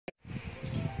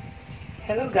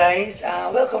Hello guys!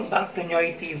 Welcome back to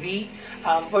Noy TV.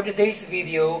 For today's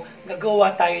video,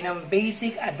 gagawa tayo ng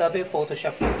basic Adobe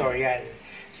Photoshop tutorial.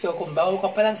 So kung bago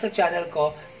ka pa lang sa channel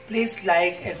ko, please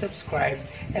like and subscribe.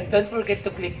 And don't forget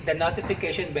to click the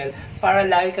notification bell para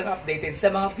lagi kang updated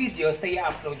sa mga videos na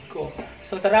i-upload ko.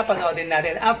 So tara, panoodin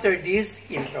natin after this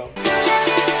intro.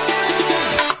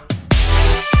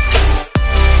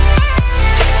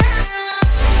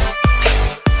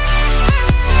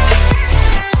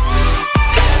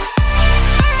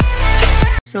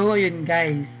 So, ayun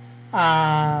guys,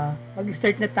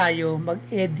 mag-start na tayo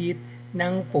mag-edit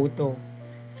ng photo.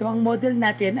 So, ang model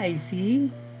natin ay si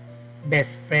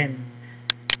best friend.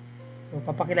 So,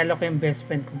 papakilala ko yung best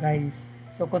friend ko guys.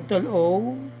 So, Ctrl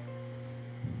O,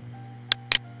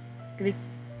 click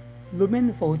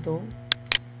Lumen Photo,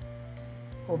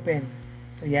 open.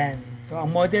 So, yan. So,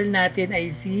 ang model natin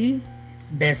ay si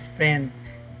best friend.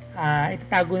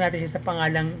 Itatago natin siya sa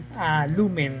pangalang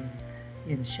Lumen.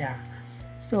 Yan siya.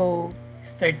 So,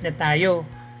 start na tayo.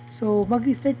 So,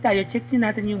 mag-start tayo. Check din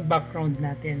natin yung background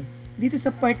natin. Dito sa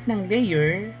part ng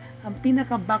layer, ang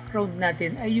pinaka-background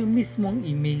natin ay yung mismong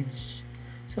image.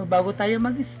 So, bago tayo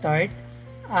mag-start,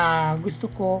 gusto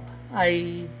ko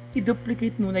ay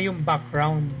i-duplicate muna yung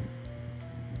background.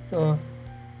 So,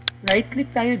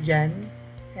 right-click tayo dyan,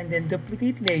 and then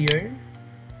duplicate layer.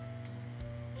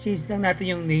 Change lang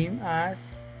natin yung name as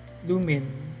Lumen.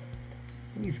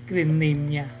 Yung screen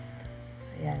name niya.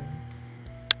 Ayan.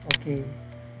 Okay.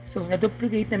 So,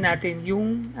 na-duplicate na natin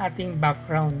yung ating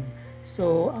background.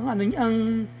 So,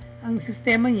 ang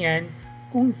sistema niyan,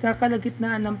 kung sa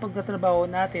kalagitnaan ng pagtatrabaho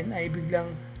natin ay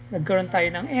biglang nagkaroon tayo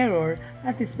ng error,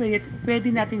 at least pwede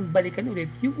natin balikan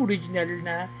ulit yung original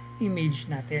na image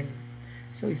natin.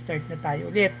 So, start na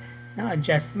tayo ulit ng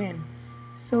adjustment.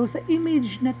 So, sa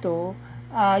image na to,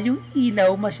 yung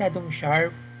ilaw masyadong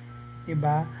sharp.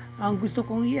 Diba? Ang gusto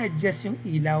kong i-adjust yung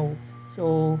ilaw.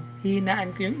 So,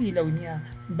 hinaan ko yung ilaw niya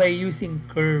by using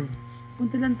curve.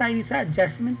 Punta lang tayo sa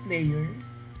adjustment layer.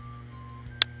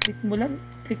 Click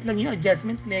lang yung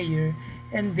adjustment layer,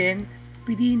 and then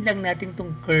piliin lang natin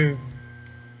tong curve.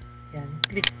 Yan,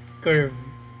 click curve.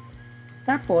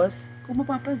 Tapos, kung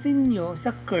mapapansin niyo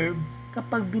sa curve,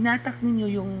 kapag binatak niyo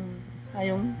yung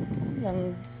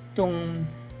tong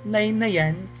line na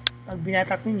yan, pag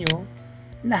binatak niyo,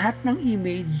 lahat ng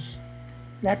image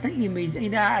ay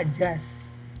na-adjust.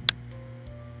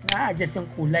 Na-adjust yung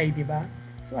kulay, di ba?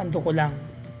 So, ando ko lang.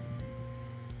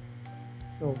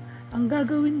 So, ang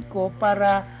gagawin ko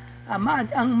para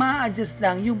ang ma-adjust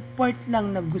lang, yung part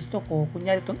lang na gusto ko,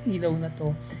 kunyari itong ilaw na to,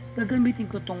 gagamitin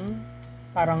ko itong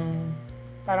parang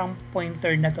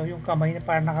pointer na to, yung kamay na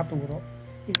parang nakaturo.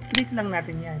 I-click lang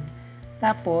natin yan.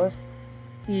 Tapos,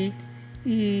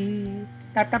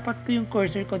 tatapat ko yung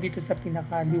cursor ko dito sa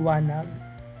pinakaliwanag.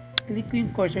 Click ko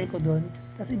yung cursor ko doon,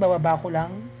 tapos ibababa ko lang,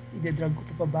 i-drag ko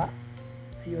pababa.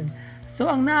 Ayun. So,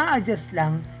 ang na-adjust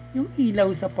lang, yung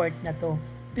ilaw sa part na to.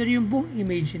 Pero yung buong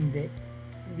image hindi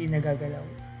nagagalaw.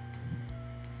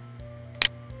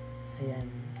 Ayan.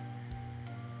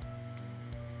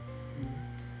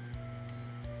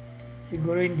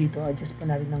 Siguro yung dito, adjust pa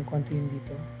natin ng konti yung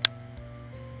dito.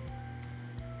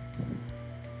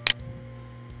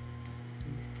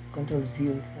 Ctrl Z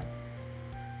ulit na.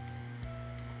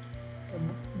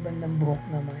 Bandang buhok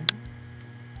naman.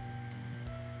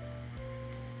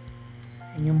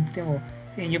 Ayan yung tingnan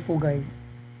nyo po guys.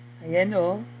 Ayan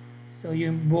o. So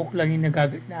yung buhok lang yung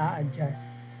na-adjust.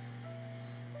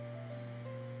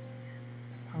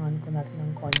 Pangan ko natin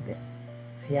ng konti.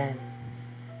 Ayan.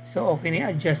 So okay na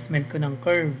yung adjustment ko ng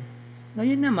curve.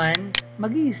 Ngayon naman,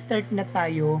 mag-i-start na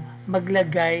tayo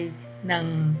maglagay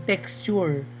ng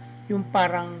texture. Yung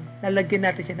parang lalagyan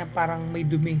natin siya ng parang may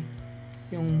dumi.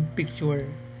 Yung picture,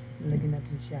 nalagyan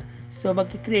natin siya. So,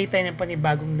 mag-create tayo ng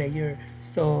panibagong layer.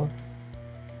 So,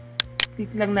 click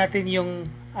lang natin yung,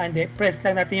 press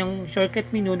lang natin yung shortcut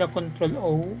menu na Ctrl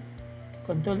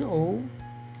O,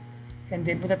 and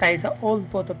then punta tayo sa old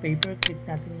photo paper, click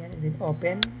natin yan, and then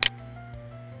open.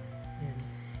 Yan.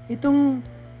 Itong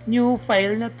new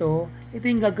file na to, ito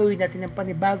yung gagawin natin ng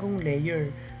panibagong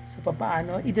layer. So,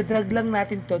 paano? Ida-drag lang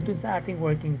natin to dun sa ating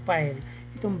working file.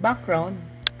 Itong background,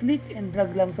 click and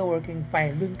drag lang sa working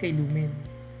file dun kay Lumen.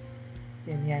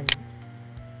 Yan.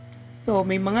 So,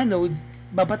 may mga nodes,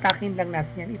 babatakin lang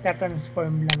natin yan.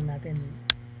 Ita-transform lang natin.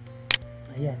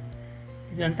 Ayan.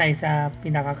 Dito lang tayo sa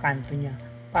pinakakanto niya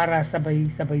para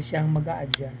sabay-sabay siyang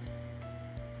mag-a-adjust.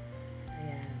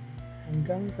 Ayan.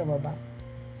 Hanggang sa baba.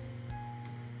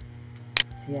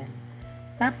 Ayan.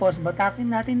 Tapos, batakin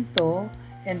natin to,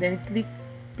 and then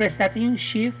press natin yung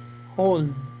shift, hold.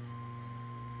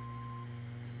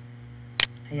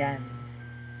 Ayan.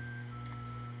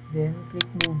 Then, click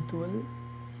Move Tool.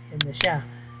 Yan na siya.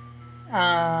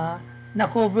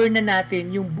 Na-cover na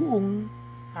natin yung buong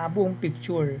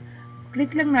picture.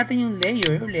 Click lang natin yung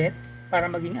layer ulit para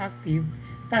maging active.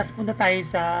 Tapos punta tayo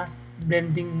sa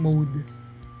blending mode.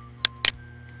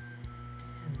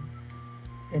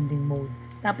 Blending mode.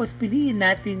 Tapos piliin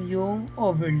natin yung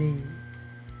overlay.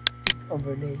 Click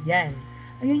overlay. Yan.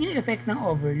 Ayun yung effect ng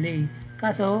overlay.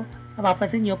 Kaso,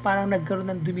 mapapansin nyo, parang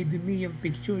nagkaroon ng dumi-dumi yung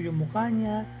picture, yung mukha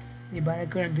niya. Diba?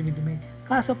 Nagkaroon ng dumi-dumi.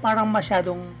 Kaso parang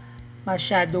masyadong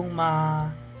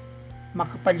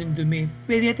makapal yung dumi.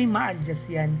 Pwede natin ma-adjust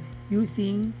yan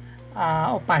using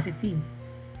opacity.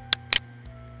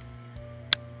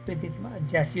 Pwede natin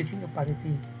ma-adjust using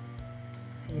opacity.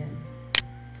 Ayan.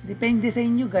 Depende sa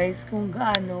inyo guys kung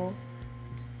gaano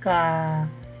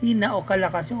kahina o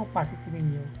kalakas yung opacity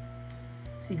ninyo.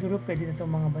 Siguro pwede na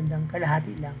itong mga bandang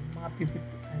kalahati lang. Mga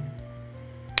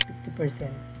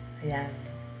 50%. Ayan.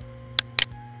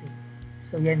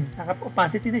 So yan,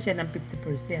 naka-opacity na siya ng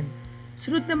 50%.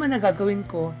 Sunod naman na gagawin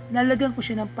ko, lalagyan ko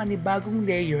siya ng panibagong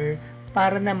layer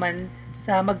para naman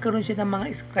sa magkaroon siya ng mga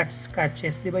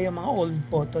scratches, di ba yung mga old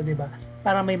photo, di ba?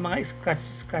 Para may mga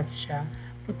scratch siya.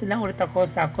 Punta lang ulit ako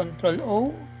sa Ctrl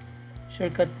O,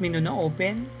 shortcut menu na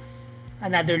open,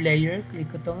 another layer,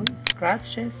 click ko tong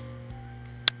scratches,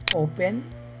 open,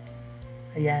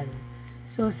 ayan.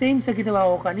 So same sa ginawa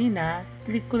ko kanina,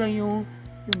 click ko lang yung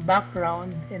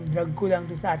background and drag ko lang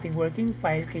doon sa ating working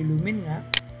file kay Lumen nga.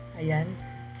 Ayan.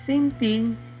 Same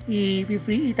thing,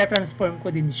 ita-transform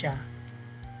ko din siya.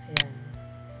 Ayan.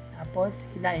 Tapos,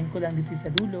 hilain ko lang dito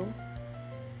sa dulo.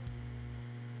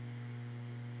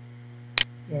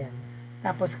 Ayan.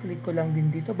 Tapos, click ko lang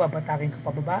din dito, babatakin ko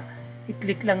pababa.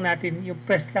 I-click lang natin,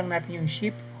 press lang natin yung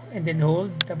shift and then hold,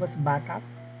 tapos batak.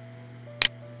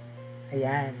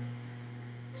 Ayan.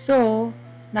 So,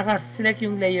 naka-select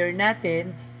yung layer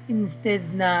natin instead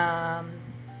na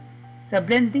sa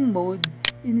blending mode,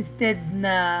 instead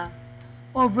na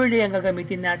overlay ang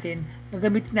gagamitin natin, ang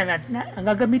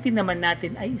gagamitin naman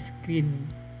natin ay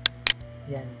screen.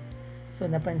 Yan. So,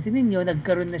 napansin niyo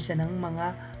nagkaroon na siya ng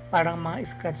parang mga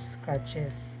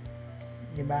scratches.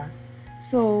 Diba?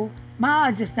 So,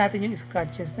 ma-adjust natin yung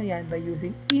scratches na yan by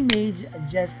using image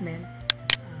adjustment.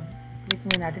 Click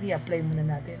muna natin, i-apply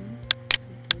muna natin.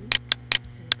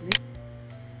 Click.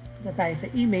 Punta tayo sa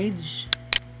image,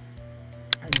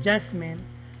 adjustment,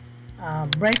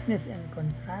 brightness and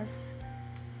contrast.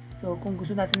 So, kung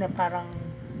gusto natin na parang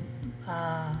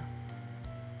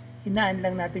hinaan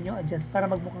lang natin yung adjust para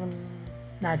magmukhang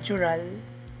natural.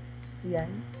 Yan.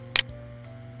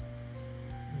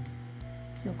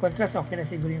 Yung contrast, okay na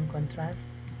siguro yung contrast.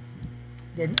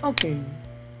 Then, okay.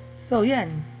 So, yan.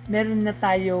 Meron na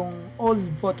tayong old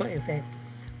photo effect.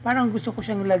 Parang gusto ko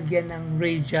siyang lagyan ng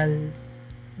radial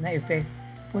na effect.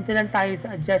 Punta lang tayo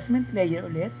sa adjustment layer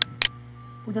ulit.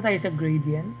 Punta tayo sa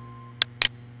gradient.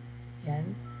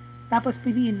 Yan. Tapos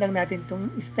piliin lang natin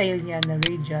itong style niya na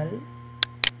radial.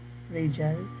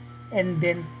 And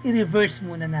then, i-reverse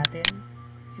muna natin.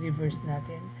 I-reverse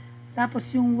natin. Tapos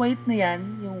yung white na yan,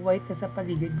 yung white na sa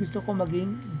paligid, gusto ko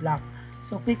maging black.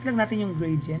 So, click lang natin yung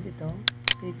gradient. Ito.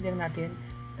 Click lang natin.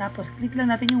 Tapos, click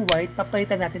lang natin yung white.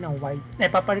 Papalitan natin ng white.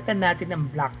 Papalitan natin ng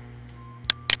black.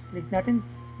 Click natin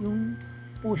yung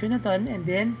portion na to. And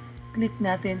then, click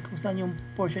natin kung saan yung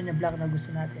portion na black na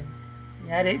gusto natin.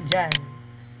 Kunyari, dyan.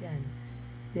 Yan.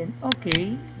 Then,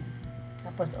 okay.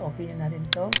 Tapos, okay na natin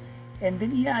to. And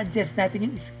then, i-adjust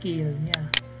natin yung scale niya.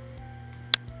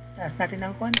 Taas natin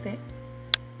ng konti.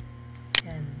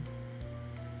 Yan.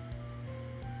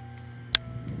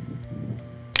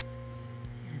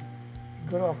 Yan.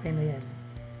 Siguro okay na yan.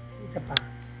 Isa pa.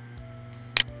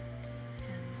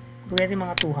 Yan. Gawin natin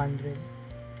mga 200.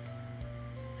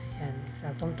 Ayan.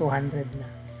 Saktong 200 na.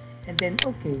 And then,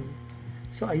 okay.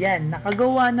 So, ayan.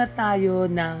 Nakagawa na tayo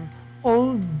ng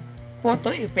old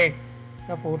photo effect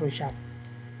sa Photoshop.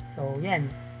 So, yan.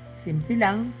 Simple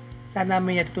lang. Sana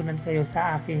may natutunan kayo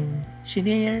sa aking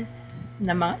shinare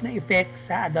na effect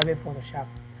sa Adobe Photoshop.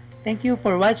 Thank you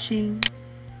for watching.